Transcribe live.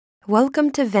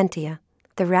Welcome to Ventia,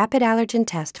 the rapid allergen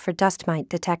test for dust mite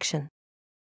detection.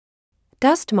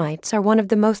 Dust mites are one of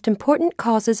the most important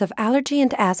causes of allergy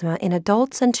and asthma in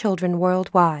adults and children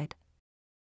worldwide.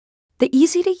 The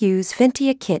easy-to-use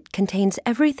Ventia kit contains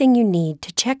everything you need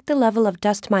to check the level of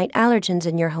dust mite allergens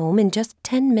in your home in just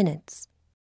 10 minutes.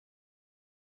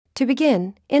 To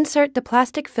begin, insert the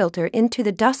plastic filter into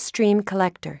the dust stream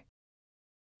collector.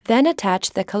 Then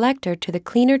attach the collector to the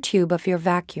cleaner tube of your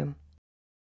vacuum.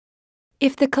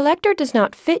 If the collector does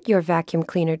not fit your vacuum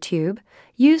cleaner tube,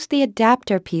 use the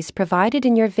adapter piece provided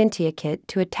in your Ventia kit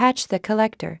to attach the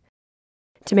collector.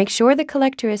 To make sure the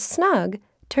collector is snug,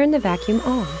 turn the vacuum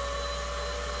on.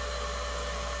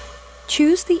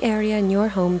 Choose the area in your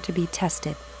home to be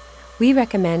tested. We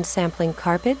recommend sampling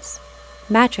carpets,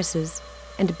 mattresses,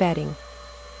 and bedding.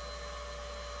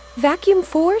 Vacuum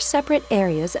 4 separate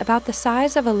areas about the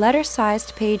size of a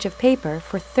letter-sized page of paper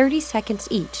for 30 seconds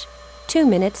each, 2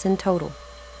 minutes in total.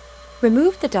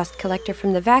 Remove the dust collector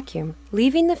from the vacuum,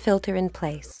 leaving the filter in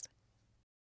place.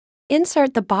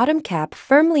 Insert the bottom cap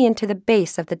firmly into the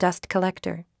base of the dust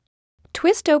collector.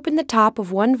 Twist open the top of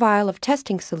one vial of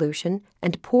testing solution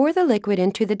and pour the liquid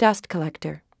into the dust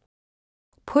collector.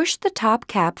 Push the top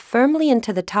cap firmly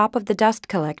into the top of the dust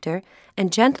collector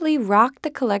and gently rock the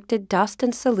collected dust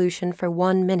and solution for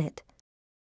 1 minute.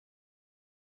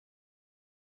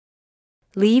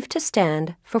 Leave to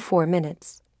stand for 4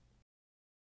 minutes.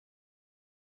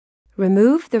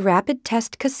 Remove the rapid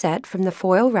test cassette from the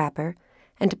foil wrapper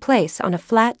and place on a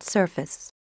flat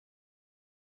surface.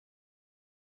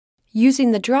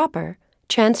 Using the dropper,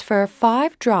 transfer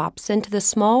 5 drops into the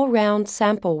small round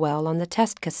sample well on the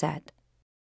test cassette.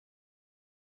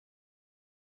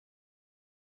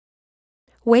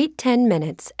 Wait 10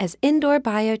 minutes as Indoor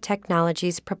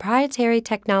Biotechnology's proprietary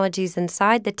technologies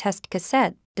inside the test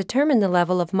cassette determine the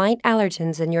level of mite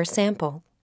allergens in your sample.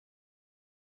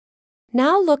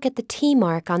 Now look at the T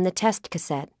mark on the test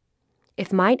cassette.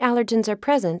 If mite allergens are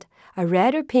present, a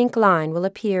red or pink line will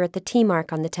appear at the T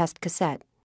mark on the test cassette.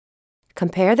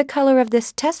 Compare the color of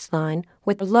this test line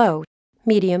with the low,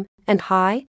 medium, and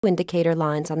high indicator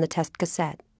lines on the test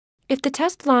cassette. If the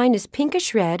test line is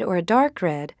pinkish red or a dark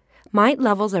red, mite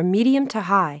levels are medium to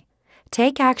high.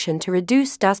 Take action to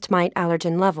reduce dust mite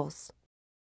allergen levels.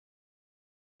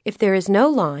 If there is no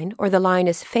line or the line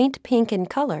is faint pink in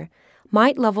color,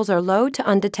 mite levels are low to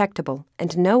undetectable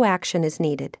and no action is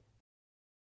needed.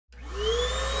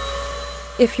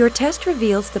 If your test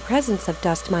reveals the presence of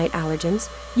dust mite allergens,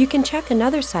 you can check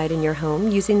another site in your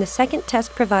home using the second test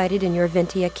provided in your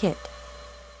Ventia kit.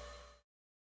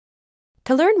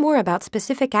 To learn more about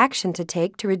specific action to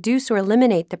take to reduce or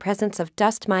eliminate the presence of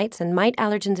dust mites and mite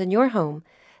allergens in your home,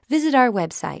 visit our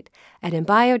website at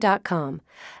embio.com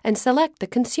and select the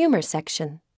Consumer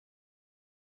section.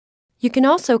 You can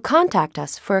also contact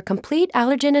us for a complete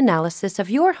allergen analysis of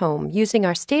your home using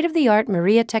our state-of-the-art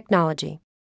Maria technology.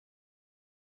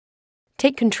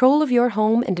 Take control of your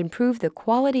home and improve the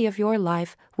quality of your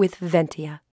life with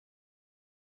Ventia.